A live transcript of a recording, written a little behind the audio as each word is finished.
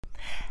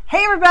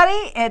Hey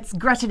everybody, it's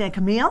Gretchen and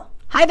Kimile.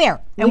 Hi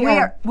there. And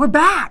we're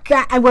back.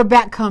 And we're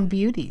Backcomb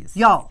Beauties.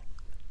 Y'all,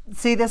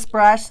 see this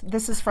brush?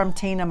 This is from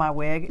Tina, my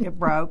wig. It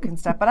broke and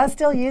stuff, but I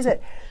still use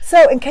it.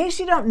 So in case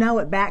you don't know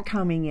what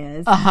backcombing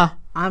is,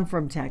 I'm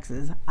from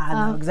Texas.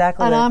 I know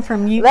exactly and what. I'm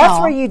from Utah. That's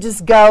where you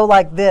just go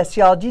like this,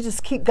 y'all. You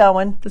just keep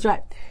going. That's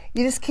right.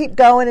 You just keep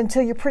going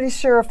until you're pretty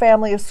sure a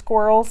family of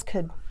squirrels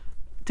could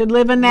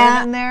live in that.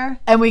 Live in there.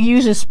 And we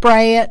usually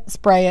spray it.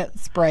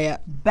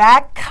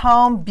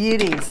 Backcomb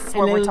Beauties is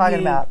what we're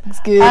talking about.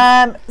 It's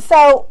good.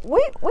 So we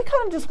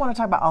kind of just want to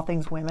talk about all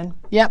things women.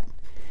 Yep.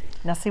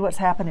 Now see what's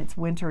happened. It's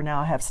winter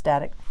now. I have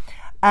static.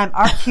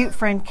 Our cute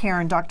friend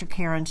Karen, Dr.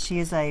 Karen, she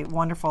is a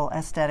wonderful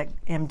aesthetic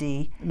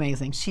MD.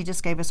 Amazing. She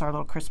just gave us our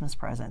little Christmas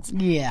presents.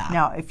 Yeah.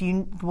 Now, if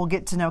you will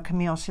get to know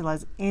Kimile, she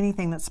loves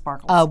anything that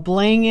sparkles. Oh,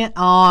 bling it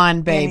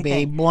on, baby.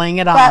 Anything. Bling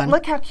it on. But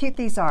look how cute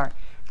these are.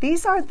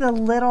 These are the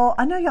little,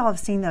 I know y'all have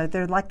seen those.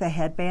 They're like the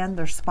headband.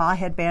 They're spa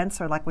headbands.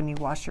 So like when you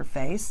wash your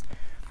face.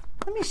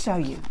 Let me show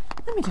you.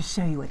 Let me just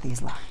show you what these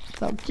look.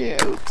 So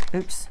cute.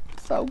 Oops.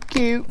 So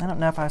cute. I don't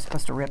know if I was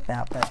supposed to rip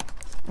that, but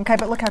okay,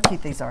 but look how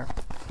cute these are.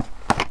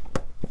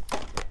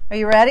 Are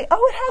you ready?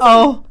 Oh, it has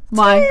a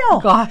my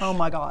tail. gosh. Oh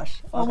my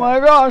gosh. Okay. Oh my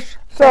gosh.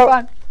 So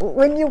fun.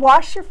 when you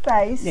wash your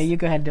face. Yeah, you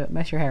go ahead and do it.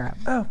 Mess your hair up.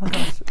 Oh my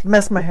gosh.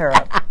 Mess my hair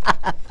up.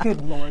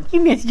 Good Lord.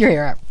 You messed your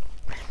hair up.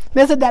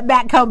 Messing that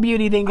backcomb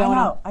beauty thing going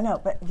on. I know,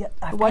 but yeah,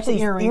 I've Watch got the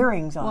these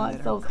earrings on.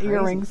 Watch those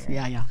earrings.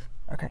 Yeah.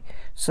 Okay,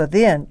 so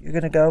then you're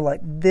going to go like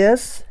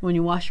this. When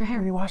you wash your hair.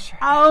 When you wash your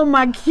hair. Oh,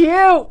 my cute.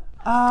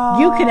 Oh.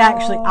 You could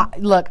actually,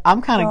 look,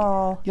 I'm kind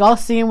of, y'all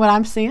seeing what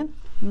I'm seeing?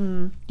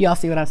 Y'all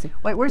see what I'm seeing?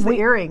 Wait, where's the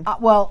earring?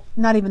 Well,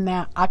 not even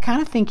that. I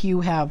kind of think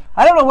you have.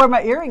 I don't know where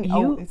my earring is.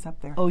 Oh, it's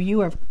up there. Oh, you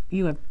have,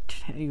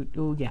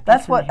 oh, yeah.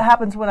 That's what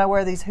happens when I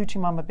wear these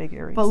Hoochie Mama big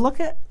earrings. But look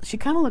at, she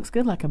kind of looks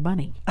good like a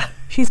bunny.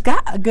 She's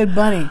got a good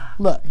bunny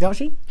look, don't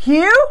she?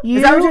 Hugh?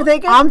 Is that what you're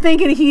thinking? I'm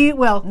thinking Hugh.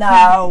 Well,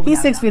 no. He's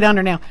 6 feet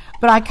under now.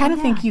 But I kind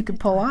of think you could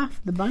pull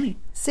off the bunny.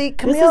 See,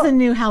 Kimile, this is a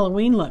new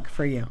Halloween look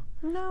for you.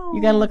 No.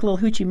 You got to look a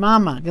little Hoochie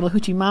Mama. Get a little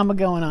Hoochie Mama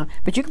going on.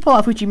 But you can pull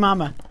off Hoochie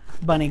Mama,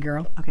 bunny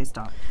girl. Okay,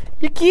 stop.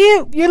 You're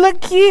cute. You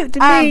look cute to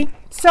me.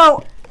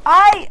 So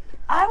I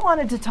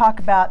wanted to talk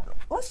about,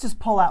 let's just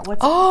pull out what's...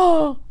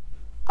 Oh.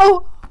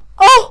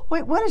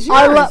 Wait, what is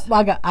yours?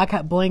 I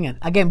got blinging.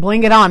 Again,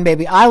 bling it on,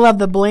 baby. I love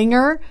the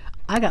blinger.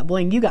 I got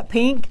bling. You got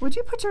pink. Would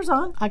you put yours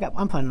on?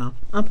 I'm putting it on.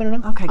 I'm putting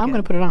it on. Okay, I'm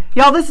going to put it on.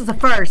 Y'all, this is a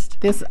first.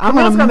 I'm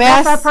going to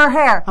mess up her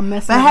hair. I'm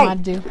messing up my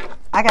do.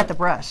 I got the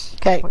brush.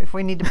 Okay. If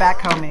we need to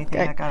backcomb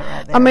anything, I got it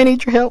right there. I may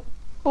need your help.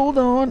 Hold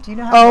on. Do you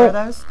know how to wear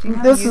those? Do you know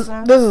how to use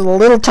those? This is a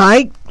little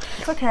tight.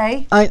 It's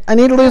okay. I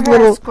need to lose I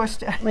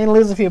need to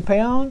lose a few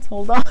pounds.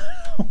 Hold on.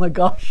 Oh my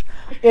gosh.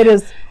 It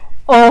is.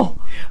 Oh,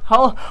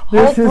 hold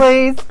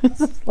please. This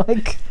is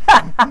like.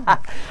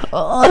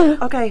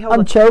 Okay, hold on.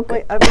 I'm choking.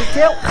 Wait,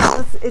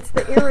 it's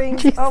the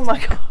earrings. Oh my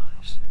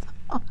gosh.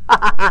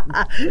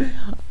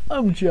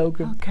 I'm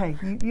joking. Okay,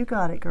 you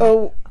got it, girl.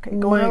 Oh, okay,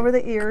 going over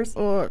the ears.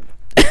 I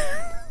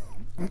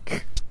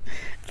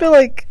feel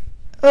like.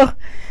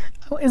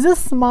 Is this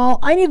small?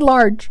 I need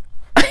large.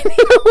 I need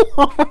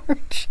a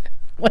large.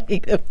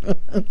 Wait a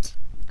minute.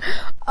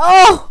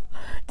 Oh,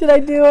 did I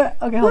do it?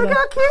 Okay, hold on. Look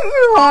how cute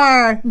you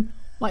are.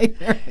 My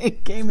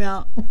earring came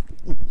out.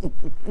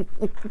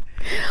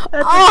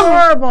 That's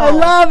adorable. I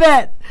love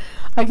it.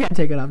 I can't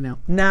take it off now.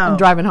 No. I'm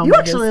driving home. You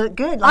actually look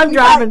good. Like I'm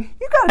driving.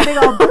 You got a big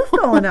old booth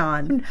going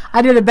on.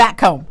 I did a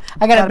backcomb.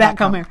 I got a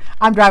backcomb here.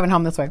 I'm driving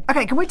home this way.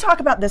 Okay, can we talk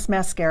about this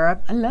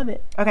mascara? I love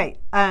it. Okay,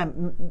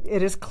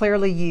 it is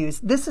clearly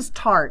used. This is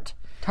Tarte.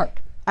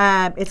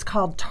 It's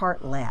called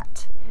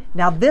Tartelette.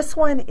 Now this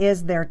one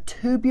is their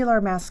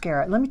tubular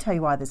mascara. Let me tell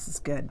you why this is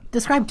good.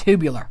 Describe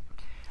tubular.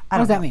 What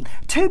does that mean?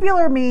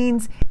 Tubular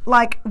means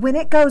like when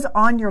it goes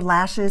on your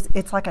lashes,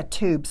 it's like a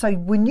tube. So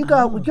when you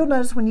go, you'll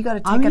notice when you go to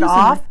take it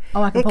off,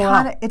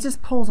 it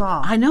just pulls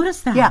off. I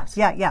noticed that.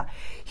 Yeah.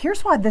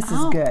 Here's why this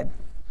is good.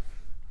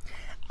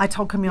 I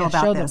told Kimile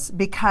about this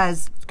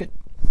because it's good.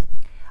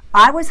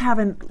 I was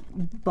having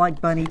like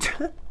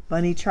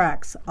bunny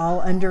tracks all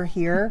under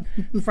here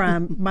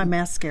from my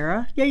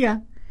mascara.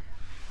 Yeah.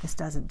 This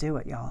doesn't do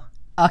it, y'all.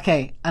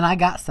 Okay, and I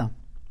got some.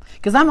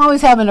 Because I'm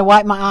always having to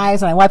wipe my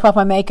eyes and I wipe off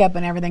my makeup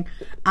and everything.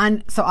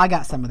 So I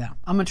got some of that.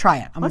 I'm going to try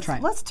it.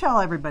 Let's tell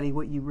everybody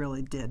what you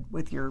really did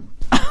with your...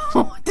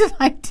 What did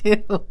I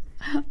do?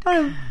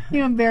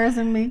 You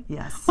embarrassing me?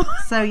 Yes.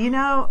 So,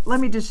 let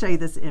me just show you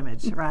this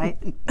image, right?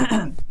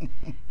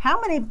 How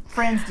many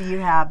friends do you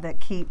have that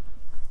keep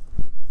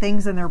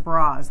things in their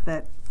bras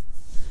that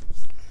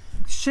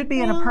should be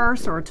in a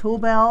purse or a tool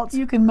belt?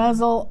 You can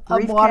muzzle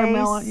a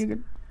watermelon. You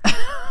could.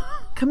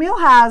 Camille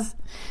has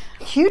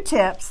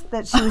Q-tips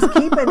that she was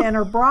keeping in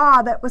her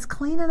bra that was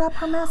cleaning up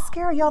her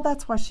mascara. Y'all,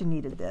 that's why she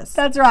needed this.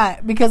 That's right.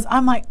 Because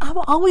I'm like, I'm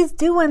always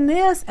doing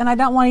this and I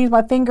don't want to use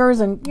my fingers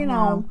and,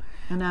 know.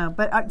 I know.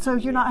 But so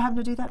you're not having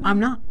to do that now? I'm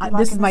not.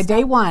 This is my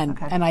day one.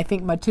 Okay. And I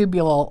think my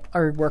tubular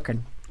are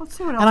working. Let's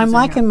see what else and I'm is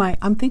liking in here.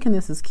 I'm thinking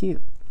this is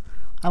cute.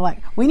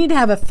 We need to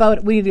have a photo.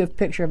 We need to do a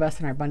picture of us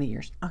in our bunny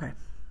ears. Okay.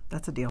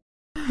 That's a deal.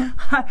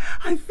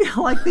 I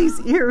feel like these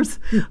ears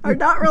are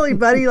not really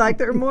Buddy like.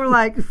 They're more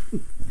like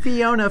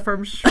Fiona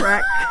from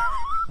Shrek.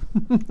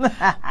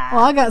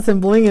 Well, I got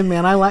some blinging,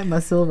 man. I like my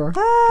silver.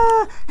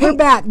 We're Hey,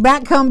 back.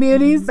 Backcomb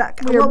Beauties. we're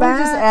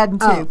just adding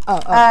two.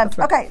 That's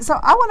right. Okay, so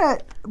I want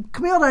to.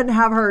 Camille doesn't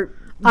have her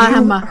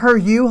her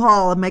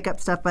U-Haul and makeup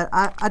stuff, but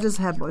I just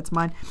have what's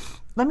mine.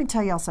 Let me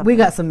tell y'all something. We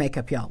got some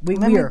makeup, y'all.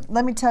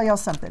 Let me tell y'all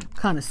something.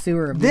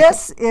 Connoisseur of makeup.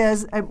 This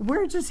is.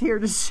 We're just here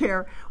to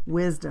share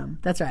wisdom.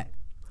 That's right.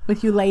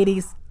 With you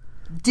ladies.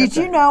 Did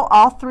you know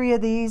all three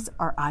of these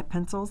are eye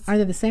pencils? Are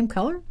they the same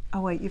color?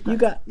 Oh wait, you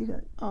got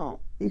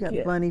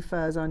bunny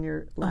fuzz on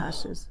your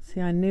lashes.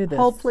 See, I knew this.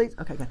 Hold, please.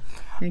 Okay, good.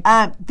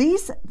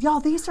 These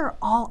are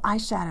all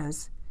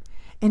eyeshadows,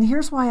 and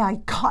here's why I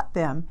got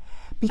them.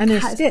 Because And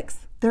they're sticks.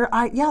 They're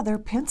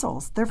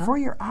pencils. They're for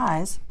your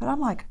eyes. But I'm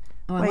like,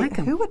 I wait, like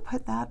 'em. who would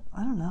put that?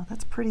 I don't know.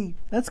 That's pretty.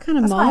 That's kind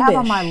of That's what I mauvish. have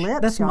on my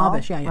lips. That's y'all,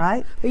 mauvish, yeah.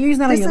 Right? But you're using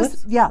that on your is,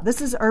 lips? Yeah,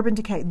 this is Urban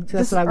Decay.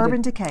 This is what I would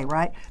Urban do. Decay,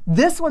 right?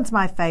 This one's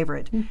my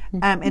favorite,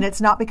 and it's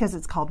not because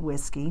it's called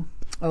whiskey.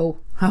 Oh,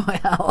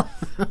 well.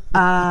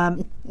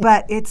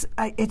 But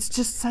it's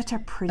just such a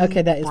pretty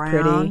Okay, that is brown.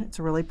 pretty. It's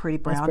a really pretty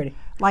brown. pretty.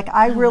 Like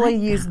I really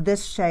use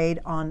this shade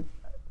on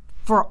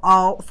for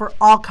all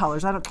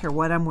colors. I don't care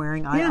what I'm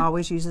wearing. I Yeah.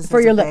 always use this For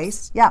as your a lips.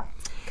 base. Yeah.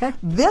 Okay.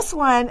 This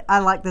one, I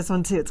like this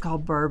one too. It's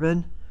called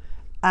Bourbon.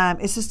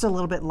 It's just a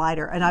little bit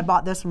lighter, and I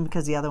bought this one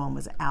because the other one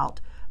was out.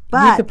 You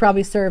But could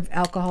probably serve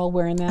alcohol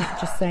wearing that,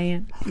 just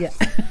saying. Yeah.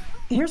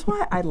 here's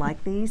why I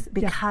like these,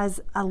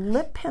 because a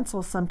lip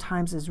pencil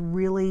sometimes is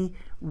really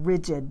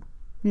rigid,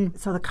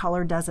 so the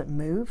color doesn't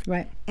move.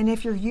 Right. And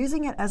if you're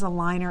using it as a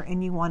liner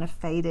and you want to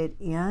fade it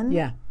in,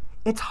 Yeah.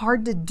 it's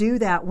hard to do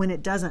that when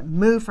it doesn't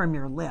move from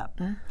your lip.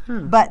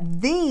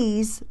 But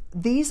these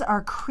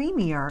are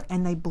creamier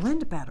and they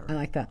blend better. I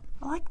like that.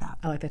 I like that.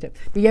 I like that too.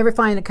 Do you ever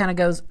find it kind of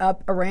goes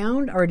up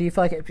around, or do you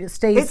feel like it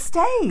stays? It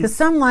stays. Because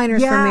some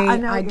liners Yeah, for me, I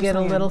know what I you're get a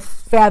saying. little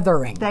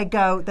feathering. They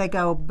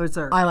go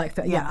berserk. I like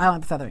I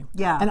like the feathering.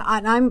 Yeah. And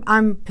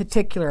I'm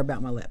particular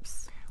about my lips.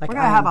 Like We're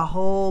gonna have a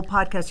whole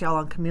podcast, y'all,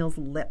 on Camille's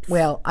lips.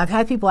 Well, I've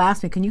had people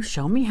ask me, "Can you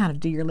show me how to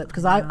do your lips?"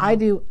 Because I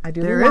do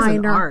There the is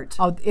an liner. art.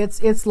 Oh,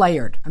 it's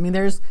layered. I mean,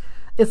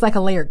 it's like a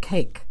layered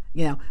cake,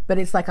 But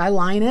it's like I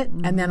line it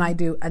and then I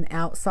do an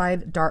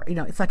outside dark.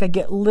 It's like I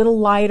get little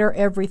lighter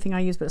everything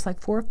I use, but it's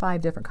like 4 or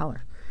 5 different colors,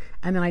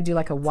 and then I do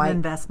like a white. An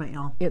investment,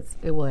 y'all. It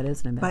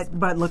is an investment.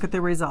 But look at the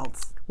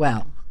results.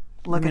 Well,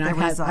 Look at the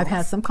results. I've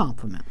had some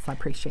compliments. I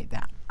appreciate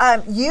that.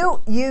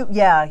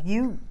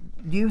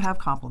 You have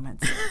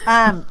compliments.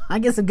 I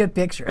get some good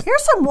pictures.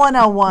 Here's some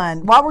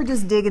 101 while we're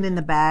just digging in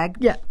the bag.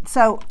 Yeah.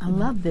 So I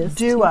love this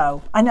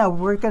Duo. I know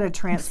we're going to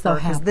transfer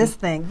because happy. this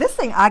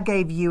thing I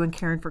gave you and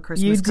Karen for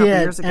Christmas You a couple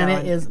did, years ago.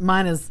 and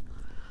mine is,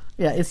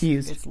 it's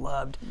used. It's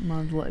loved.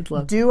 It's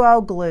loved. Duo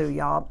glue,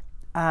 y'all.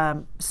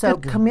 So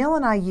Camille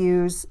and I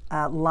use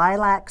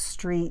Lilac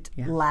Street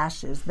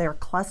lashes. They're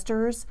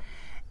clusters.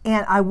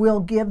 And I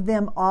will give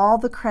them all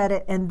the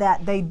credit in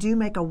that they do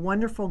make a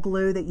wonderful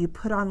glue that you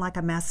put on like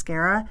a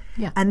mascara.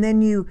 Yeah. And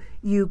then you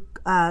You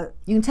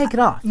can take it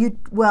off.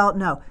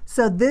 no.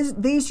 So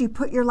these you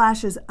put your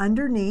lashes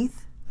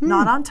underneath,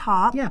 not on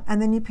top. Yeah. And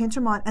then you pinch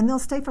them on, and they'll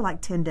stay for like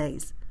 10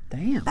 days.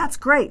 Damn. That's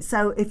great.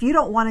 So if you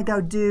don't want to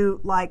go do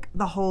like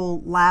the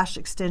whole lash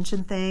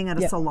extension thing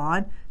at a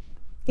salon,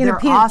 In a they're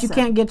pinch, awesome. you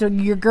can't get to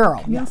your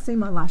girl. Y'all see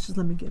my lashes?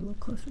 Let me get a little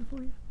closer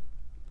for you.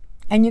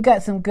 And you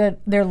got some good,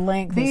 their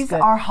length is These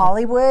good. are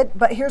Hollywood,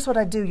 but here's what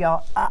I do,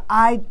 y'all.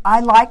 I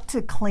like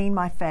to clean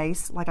my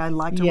face. Like I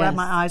like to rub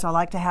my eyes. I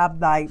like to have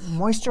my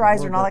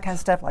moisturizer and all that kind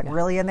of stuff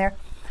really in there.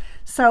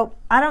 So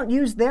I don't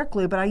use their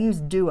glue, but I use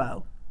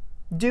Duo.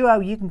 Duo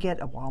you can get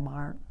at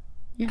Walmart.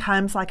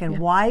 Comes like in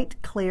white,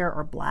 clear,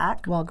 or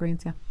black.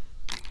 Walgreens, yeah.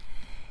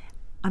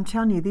 I'm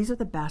telling you, these are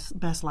the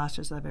best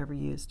lashes I've ever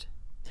used.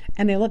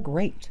 And they look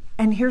great.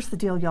 And here's the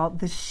deal, y'all.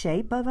 The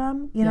shape of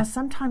them,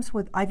 sometimes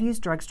I've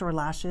used drugstore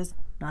lashes,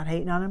 not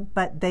hating on them,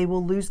 but they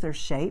will lose their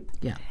shape.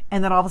 Yeah.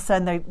 And then all of a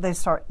sudden they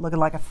start looking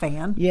like a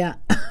fan. Yeah.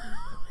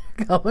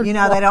 They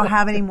don't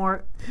have any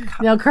more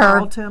No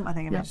curl curve. to them. I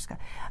think I just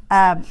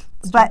got.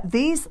 But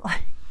these,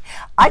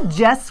 I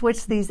just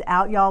switched these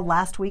out, y'all.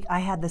 Last week I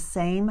had the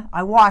same.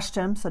 I washed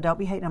them, so don't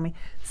be hating on me.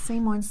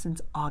 Same ones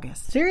since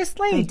August.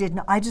 Seriously? They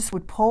didn't. I just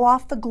would pull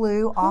off the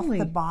glue off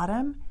the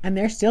bottom, And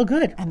they're still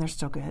good. and they're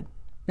still good.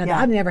 Now,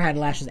 I've never had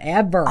lashes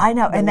ever. I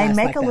know, and they last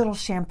make like a that. little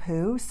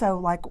shampoo. So,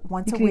 like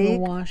once a can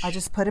even week, wash. I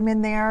just put them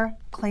in there,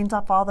 cleans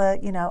off all the.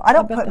 I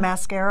don't put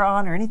mascara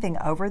on or anything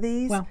over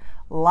these. Well,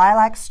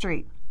 Lilac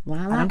Street.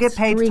 I don't get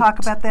paid to talk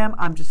about them.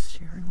 I'm just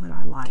sharing what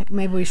I like.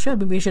 Maybe we should.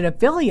 Maybe we should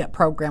affiliate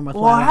program with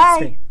Lilac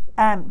Street.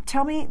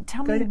 Tell me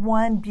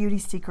one beauty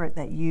secret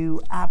that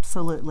you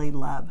absolutely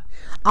love.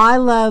 I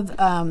love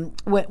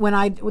when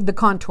I the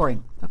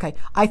contouring. Okay,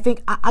 I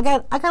think I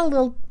got a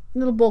little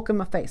bulk in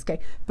my face. Okay,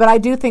 but I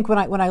do think when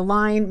I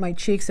line my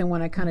cheeks and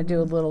when I kind of do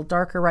a little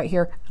darker right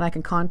here and I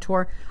can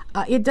contour,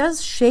 it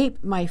does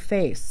shape my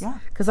face. Yeah.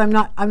 Because I'm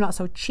not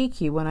so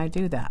cheeky when I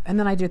do that. And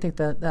then I do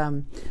think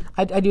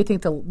I do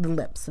think the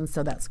lips, and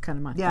so that's kind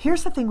of my Yeah.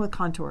 Here's the thing with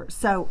contour.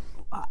 So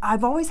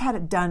I've always had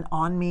it done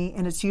on me,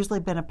 and it's usually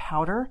been a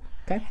powder.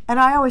 Okay. And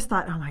I always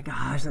thought, oh my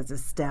gosh, that's a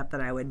step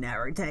that I would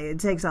never take. It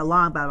takes so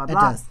long, blah, blah,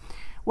 blah. It does.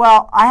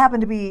 Well, I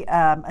happen to be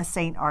a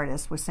Saint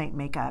artist with Saint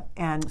makeup,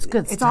 and it's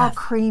all stuff.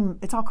 cream.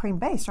 It's all cream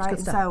based, right?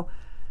 And so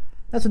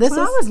that's what this when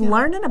is. I was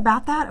learning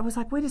about that, I was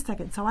like, wait a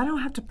second. So I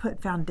don't have to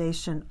put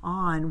foundation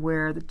on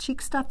where the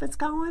cheek stuff is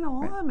going.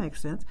 Oh, that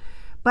makes sense.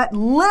 But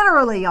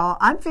literally, y'all,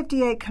 I'm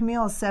 58.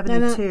 Kimile is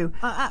 72.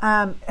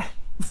 I'm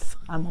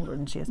older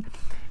than she is.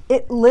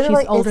 It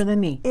literally She's older than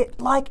me. It's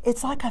like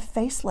a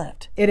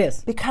facelift. It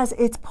is. Because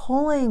it's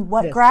pulling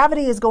what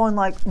gravity is going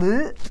like,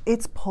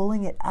 it's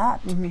pulling it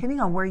up depending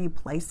on where you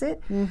place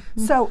it.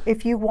 So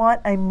if you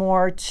want a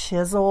more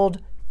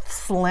chiseled,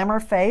 slimmer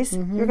face,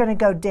 you're going to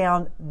go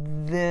down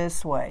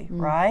this way,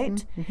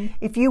 right?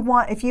 If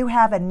you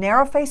have a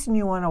narrow face and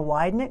you want to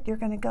widen it, you're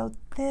going to go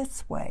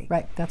this way.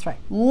 Right, that's right.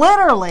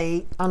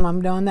 Literally, I'm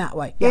going that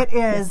way. Yeah. it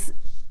is.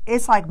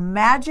 It's like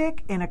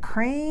magic in a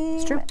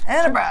cream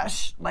and a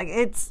brush. Like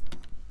it's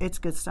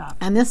good stuff.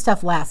 And this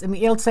stuff lasts. I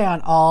mean, it'll stay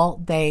on all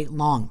day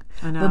long.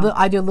 I know.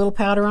 I do a little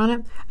powder on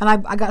it, and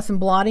I got some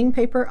blotting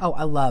paper. Oh,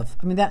 I love.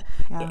 I mean,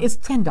 it's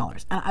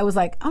 $10, and I was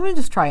like, I'm gonna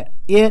just try it.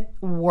 It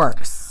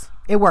works.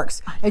 It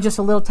works. It's just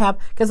a little tap,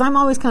 because I'm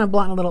always kind of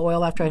blotting a little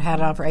oil after I'd had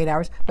it on for 8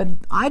 hours. But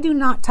I do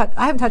not touch.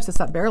 I haven't touched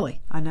this up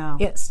barely. I know.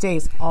 It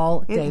stays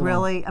all day long.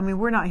 Really. I mean,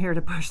 we're not here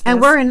to push this.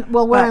 And we're in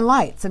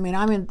lights. I mean,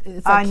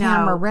 it's like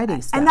camera ready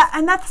stuff.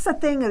 And that's the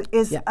thing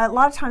is a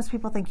lot of times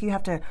people think you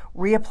have to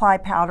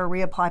reapply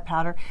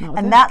powder,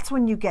 and that's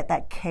when you get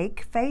that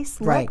cake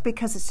face look,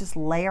 because it's just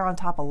layer on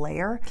top of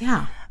layer.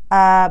 Yeah.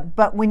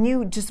 But when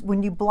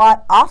you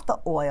blot off the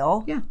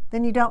oil,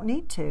 then you don't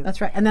need to.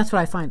 That's right, and that's what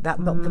I find.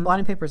 That the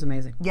blotting paper is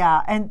amazing.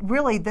 Yeah, and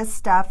really, this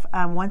stuff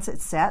once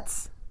it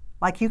sets,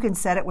 like you can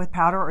set it with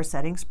powder or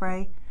setting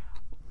spray.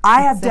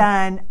 I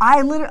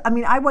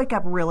wake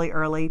up really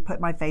early, put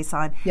my face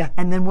on,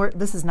 and then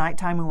this is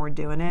nighttime and we're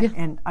doing it,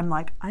 and I'm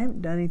like, I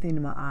haven't done anything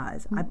to my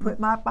eyes. I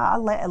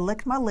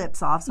licked my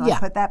lips off, so I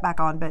put that back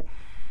on, but.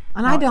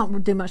 And I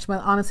don't do much.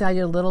 Honestly, I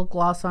do a little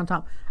gloss on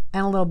top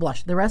and a little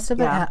blush. The rest of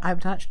it, I've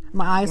touched.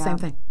 My eyes, same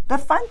thing. The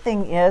fun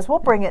thing is, we'll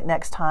bring it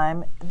next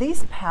time.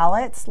 These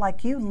palettes,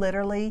 like you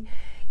literally,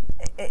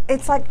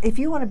 it's like if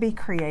you want to be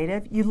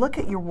creative, you look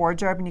at your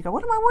wardrobe and you go,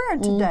 what am I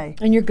wearing today?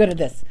 And you're good at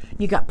this.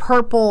 You got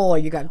purple or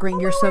you got green.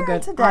 You're so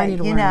good. Today, I need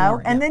to wear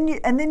more. And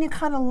then you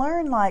kind of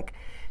learn, like,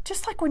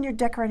 just like when you're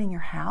decorating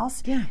your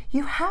house,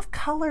 you have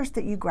colors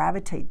that you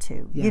gravitate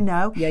to. You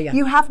know,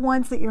 you have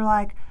ones that you're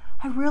like,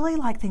 I really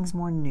like things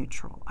more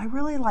neutral. I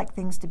really like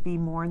things to be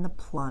more in the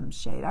plum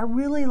shade. I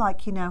really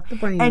like,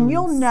 and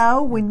you'll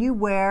know when you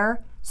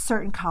wear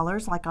certain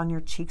colors, like on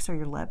your cheeks or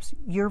your lips,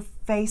 your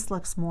face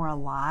looks more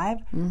alive.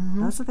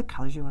 Those are the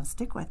colors you want to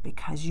stick with,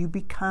 because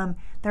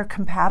they're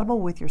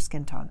compatible with your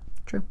skin tone.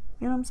 True.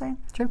 You know what I'm saying?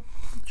 True.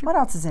 What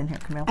else is in here,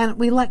 Kimile? And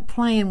we like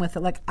playing with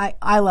it. Like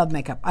I love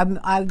makeup.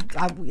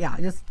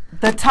 Just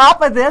the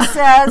top of this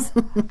says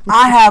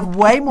I have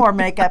way more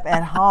makeup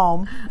at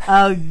home.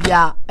 Oh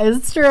yeah,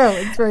 it's true.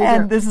 It's very true.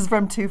 And this is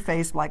from Too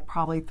Faced, like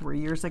probably 3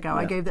 years ago.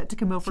 I gave that to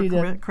Kimile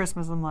for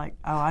Christmas. I'm like,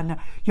 oh, I know,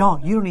 y'all.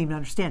 You don't even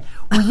understand.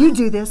 Will you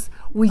do this?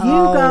 Will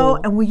you go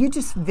and will you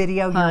just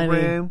video your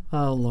room?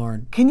 Oh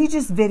Lord, can you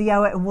just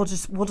video it and we'll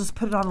just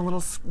put it on a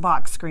little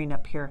box screen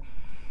up here.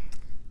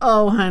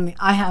 Oh, honey,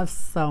 I have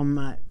so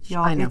much.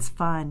 Y'all, I know. it's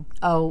fun.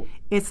 Oh,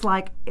 it's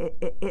like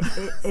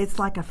it's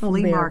like a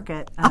flea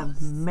market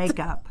of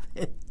makeup.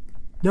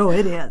 No,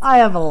 it is. I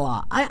have a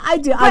lot. I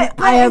do. But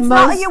I have it's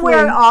not like you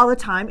wear it all the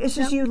time. It's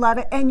just you love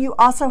it, and you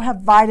also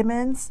have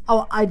vitamins.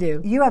 Oh, I do.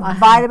 You have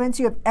vitamins.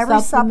 You have every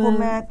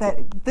supplement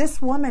that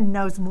this woman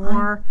knows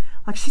more.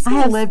 Like she's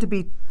going to live to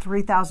be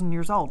 3,000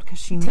 years old because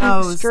she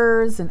knows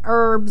textures and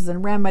herbs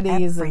and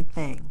remedies.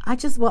 Everything. I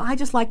just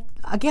like,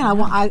 again,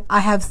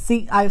 I've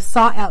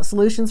sought out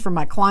solutions for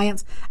my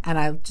clients, and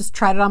I just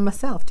tried it on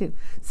myself too.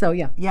 So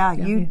you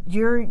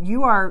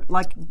are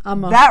like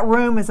that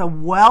room is a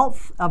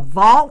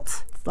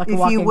vault, like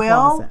if you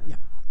will,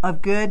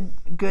 of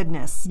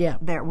goodness. Yeah,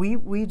 there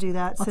we do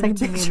that. Send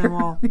it to me, and then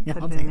we'll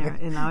put it in there.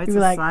 You know, it's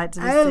a sight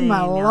to be seen. Oh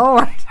my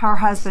Lord! Her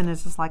husband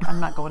is just like, I'm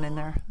not going in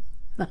there.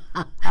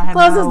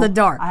 Closes the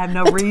door. I have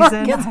no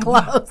reason. Gets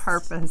closed. No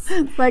purpose.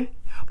 Like,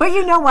 but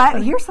you know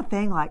what? Here's the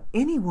thing: like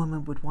any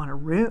woman would want a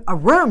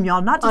room,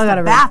 y'all, not just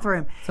a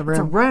bathroom. It's a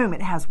room.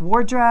 It has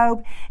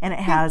wardrobe, and it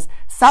has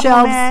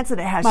supplements, shelves, and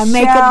it has my shelves,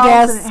 makeup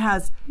desk. and it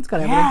has it's got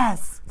everything.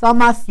 Yes. It's all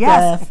my stuff.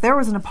 Yes. If there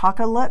was an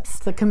apocalypse,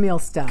 the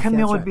Kimile stuff.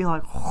 Kimile would be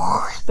like.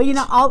 But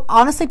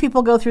honestly,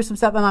 people go through some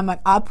stuff, and I'm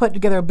like, I'll put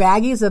together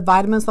baggies of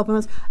vitamin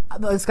supplements.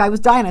 This guy was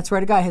dying. I swear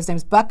to God, his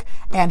name's Buck,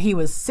 and he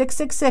was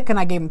sick, and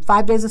I gave him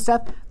 5 days of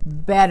stuff.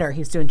 Better.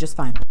 He's doing just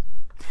fine.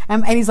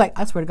 And he's like,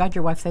 I swear to God,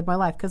 your wife saved my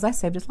life, because I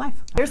saved his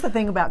life. Here's the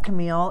thing about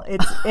Kimile.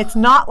 It's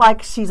not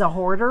like she's a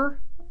hoarder.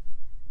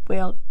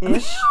 Well,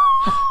 ish.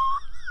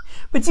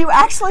 But you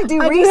actually do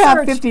research. I do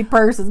have 50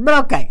 purses,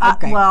 but okay.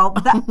 Well,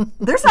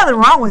 there's nothing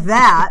wrong with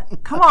that.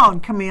 Come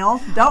on,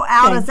 Kimile. Don't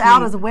out us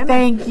out as women.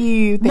 Thank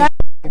you.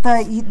 But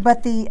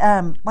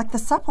the like the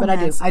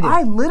supplements. But I do.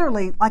 I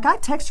literally like I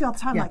text you all the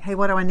time like, hey,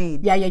 what do I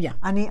need? Yeah.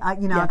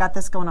 I got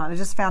this going on. I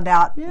just found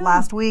out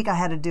last week I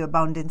had to do a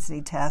bone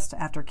density test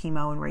after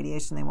chemo and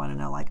radiation. They want to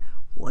know like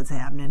what's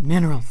happening.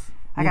 Minerals.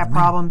 I got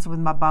problems with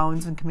my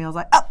bones, and Camile's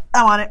like, oh,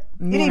 I want it.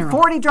 You need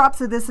 40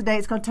 drops of this a day.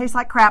 It's going to taste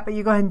like crap, but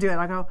you go ahead and do it.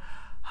 I go,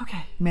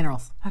 okay.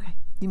 Minerals. Okay.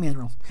 You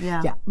minerals.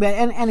 Yeah. But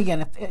and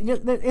again,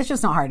 it's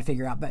just not hard to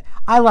figure out. But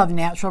I love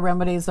natural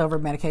remedies over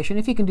medication.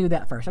 If you can do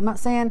that first, I'm not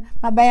saying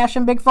I'm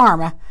bashing big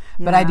pharma,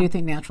 but I do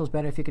think natural is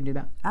better if you can do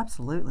that.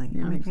 Absolutely.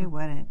 I mean, who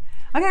wouldn't?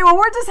 Okay, well,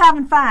 we're just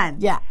having fun.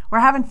 Yeah,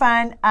 we're having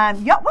fun.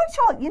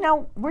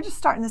 We're just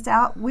starting this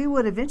out. We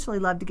would eventually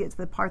love to get to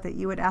the part that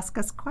you would ask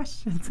us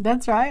questions.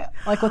 That's right.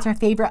 Like, what's our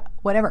favorite?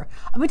 Whatever.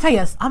 I'm going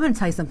to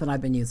tell you something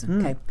I've been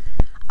using. Okay.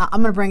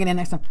 I'm going to bring it in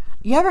next time.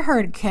 You ever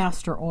heard of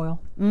castor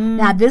oil?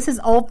 Now, this is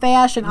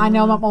old-fashioned. I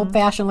know I'm an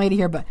old-fashioned lady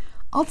here, but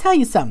I'll tell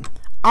you something.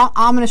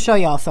 I'm going to show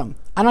y'all something.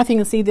 I don't know if you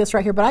can see this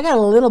right here, but I got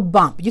a little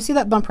bump. You see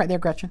that bump right there,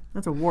 Gretchen?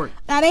 That's a wart.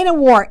 That ain't a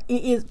wart.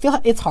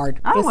 It's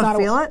hard. I don't want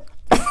to feel it.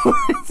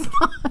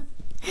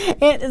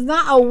 It is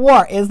not a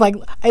wart.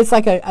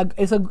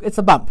 It's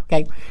a bump.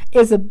 Okay,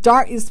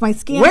 it's my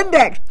skin.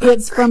 Windex.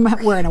 It's from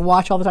wearing a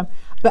watch all the time.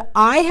 But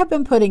I have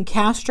been putting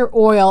castor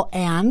oil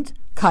and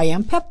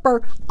cayenne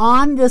pepper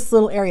on this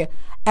little area,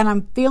 and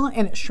I'm feeling,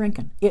 and it's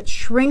shrinking. It's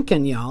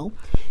shrinking, y'all.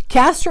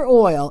 Castor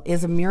oil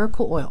is a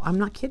miracle oil. I'm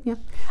not kidding you.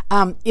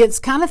 It's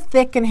kind of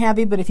thick and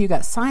heavy, but if you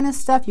got sinus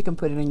stuff, you can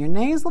put it in your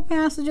nasal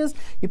passages.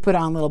 You put it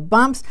on little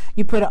bumps.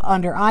 You put it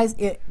under eyes.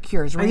 It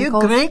cures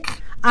wrinkles. Are you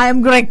Greek?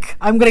 I'm Greek.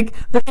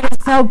 But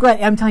it's so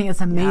good. I'm telling you,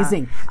 it's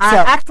amazing.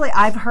 Yeah. Actually,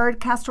 I've heard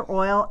castor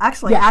oil.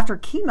 Actually, after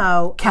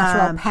chemo,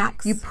 castor oil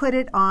packs. You put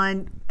it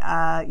on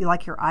you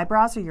like your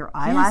eyebrows or your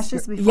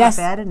eyelashes before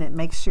bed, and it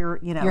makes your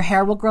your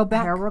hair will grow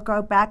back.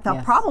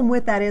 The problem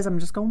with that is, I'm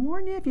just going to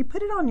warn you, if you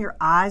put it on your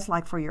eyes,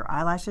 like for your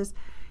eyelashes,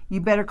 you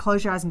better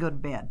close your eyes and go to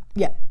bed.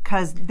 Yeah.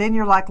 Because then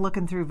you're like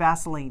looking through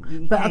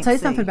Vaseline. But I'll tell you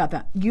something about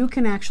that. You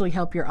can actually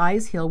help your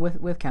eyes heal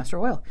with castor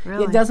oil.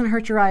 Really? It doesn't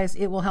hurt your eyes.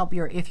 It will help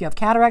if you have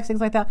cataracts, things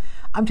like that.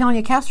 I'm telling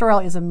you, castor oil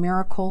is a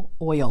miracle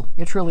oil.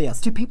 It truly is.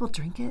 Do people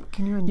drink it?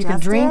 Can you ingest it? You can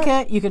drink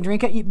it. You can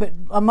drink it.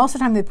 But most of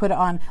the time they put it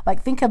on,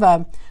 like, think of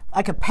a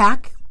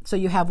pack. So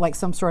you have like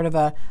some sort of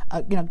a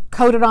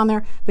coated on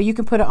there, but you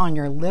can put it on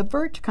your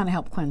liver to kind of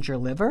help cleanse your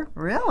liver.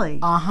 Really?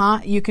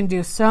 You can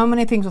do so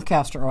many things with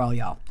castor oil,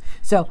 y'all.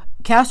 So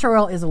castor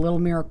oil is a little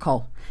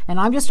miracle. And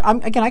I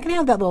can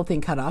have that little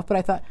thing cut off, but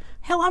I thought,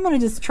 hell, I'm going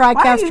to just try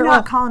castor oil. Why are you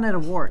not calling it a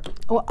wart?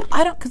 Well,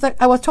 I don't, because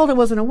I was told it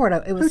wasn't a wart.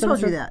 Who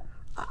told you that?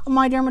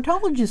 My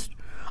dermatologist.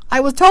 I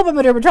was told by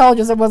my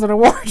dermatologist it wasn't a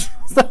wart.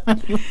 So,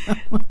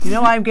 you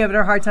know why I'm giving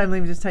her a hard time?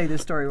 Let me just tell you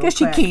this story real quick.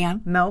 Because she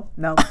can. No.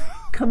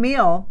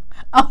 Camile.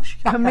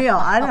 Camile,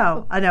 I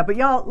know. But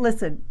y'all,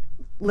 listen.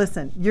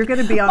 You're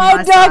going to be on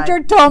my side. My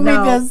doctor told me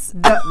this.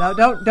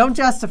 No, don't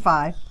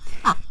justify.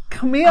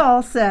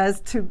 Camile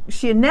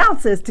she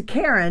announces to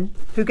Karen,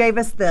 who gave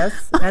us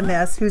this and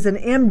this, who's an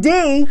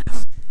MD.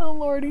 Oh,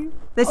 Lordy.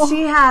 That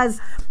she has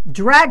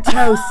drag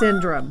toe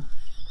syndrome.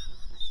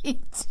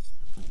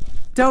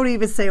 Don't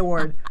even say a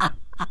word.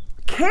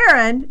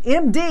 Karen,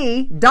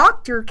 MD,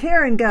 Dr.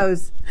 Karen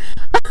goes,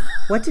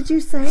 what did you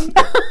say?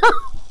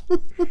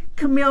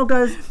 Camile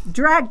goes,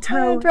 drag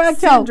toe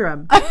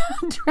syndrome.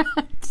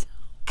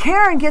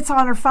 Karen gets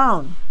on her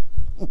phone.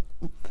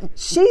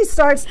 She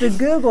starts to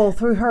Google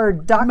through her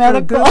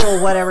Dr.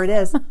 Google, whatever it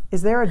is.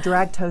 Is there a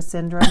drag toe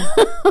syndrome?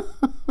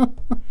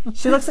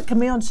 She looks at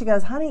Camile and she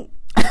goes, honey,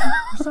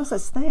 there's no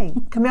such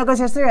thing. Camile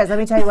goes, yes, there is. Let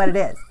me tell you what it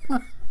is.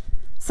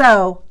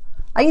 So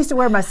I used to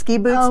wear my ski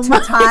boots too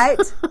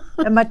tight,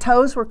 and my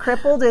toes were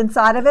crippled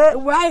inside of it.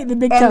 Right, the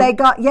big toe.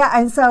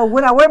 And so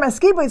when I wear my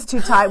ski boots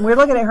too tight, and we're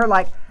looking at her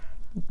like,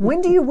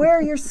 when do you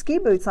wear your ski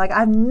boots? Like,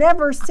 I've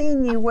never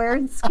seen you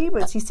wearing ski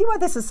boots. You see why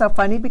this is so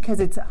funny? Because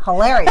it's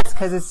hilarious,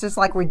 because it's just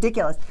like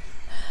ridiculous.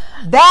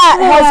 That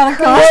has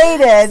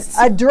created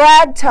a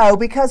drag toe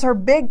because her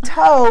big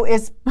toe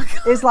is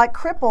like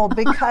crippled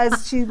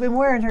because she's been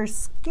wearing her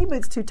ski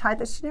boots too tight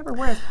that she never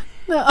wears.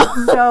 No.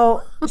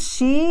 So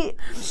she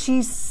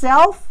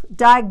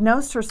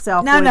self-diagnosed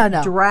herself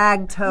with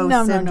drag toe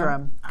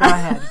syndrome. No.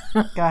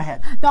 Go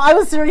ahead. No, I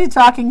was seriously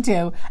talking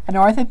to an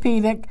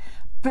orthopedic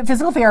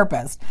physical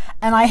therapist,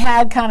 and I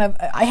had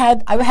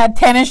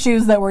tennis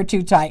shoes that were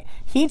too tight.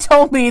 He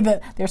told me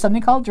that there's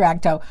something called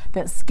drag toe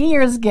that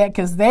skiers get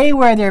because they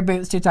wear their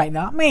boots too tight.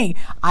 Not me.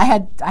 I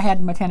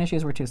had my tennis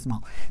shoes were too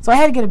small, so I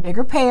had to get a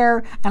bigger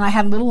pair, and I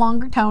had a little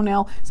longer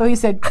toenail. So he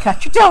said,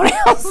 cut your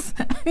toenails.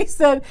 He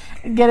said,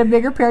 get a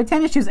bigger pair of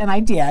tennis shoes, and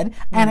I did,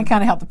 and it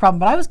kind of helped the problem.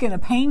 But I was getting a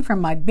pain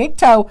from my big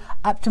toe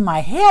up to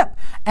my hip,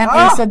 and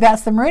he said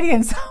that's the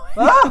meridian. So,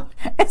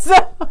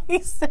 so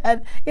he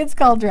said it's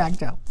called drag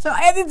toe. So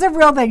it's a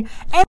real thing.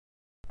 And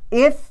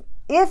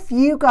if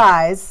you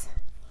guys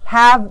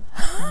have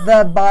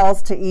the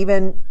balls to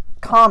even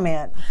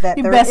comment that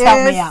there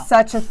is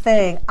such a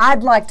thing,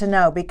 I'd like to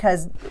know,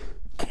 because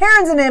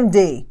Karen's an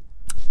MD.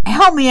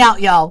 Help me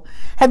out, y'all.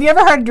 Have you ever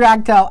heard of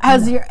drag toe?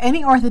 Has there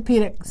any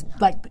orthopedics,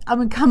 I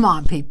mean, come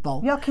on,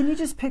 people. Y'all, can you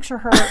just picture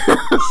her?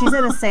 She's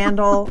in a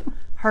sandal.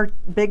 Her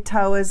big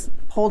toe is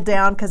pulled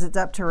down because it's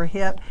up to her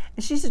hip,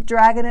 and she's just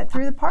dragging it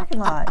through the parking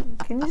lot.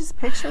 Can you just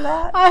picture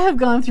that? I have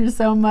gone through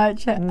so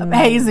much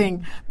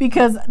hazing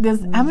because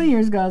this. How many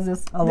years ago is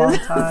this? A long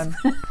time.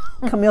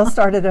 Kimile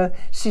started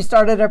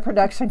a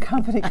production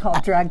company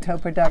called Drag Toe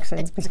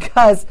Productions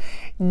because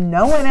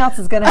no one else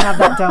is going to have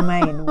that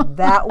domain.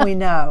 That we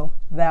know.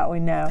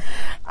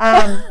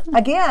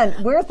 Again,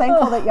 we're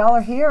thankful that y'all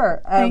are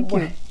here. Thank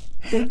you.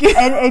 Thank you.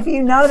 And if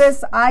you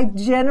notice, I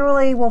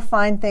generally will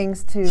find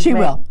things to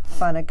make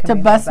fun of Kimile to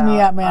bust about.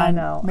 me up, man. I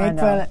know,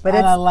 but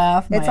I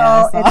laugh. It's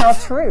all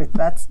truth.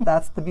 That's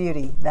the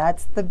beauty.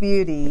 That's the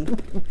beauty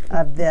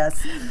of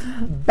this.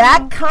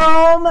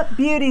 Backcomb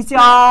Beauties,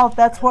 y'all.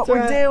 That's what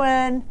we're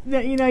doing.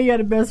 You know, you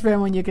had a best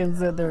friend when you can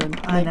sit there and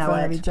make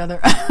fun of each other.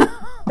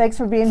 Thanks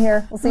for being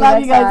here. We'll see you Love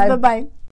next you guys. time. Bye bye.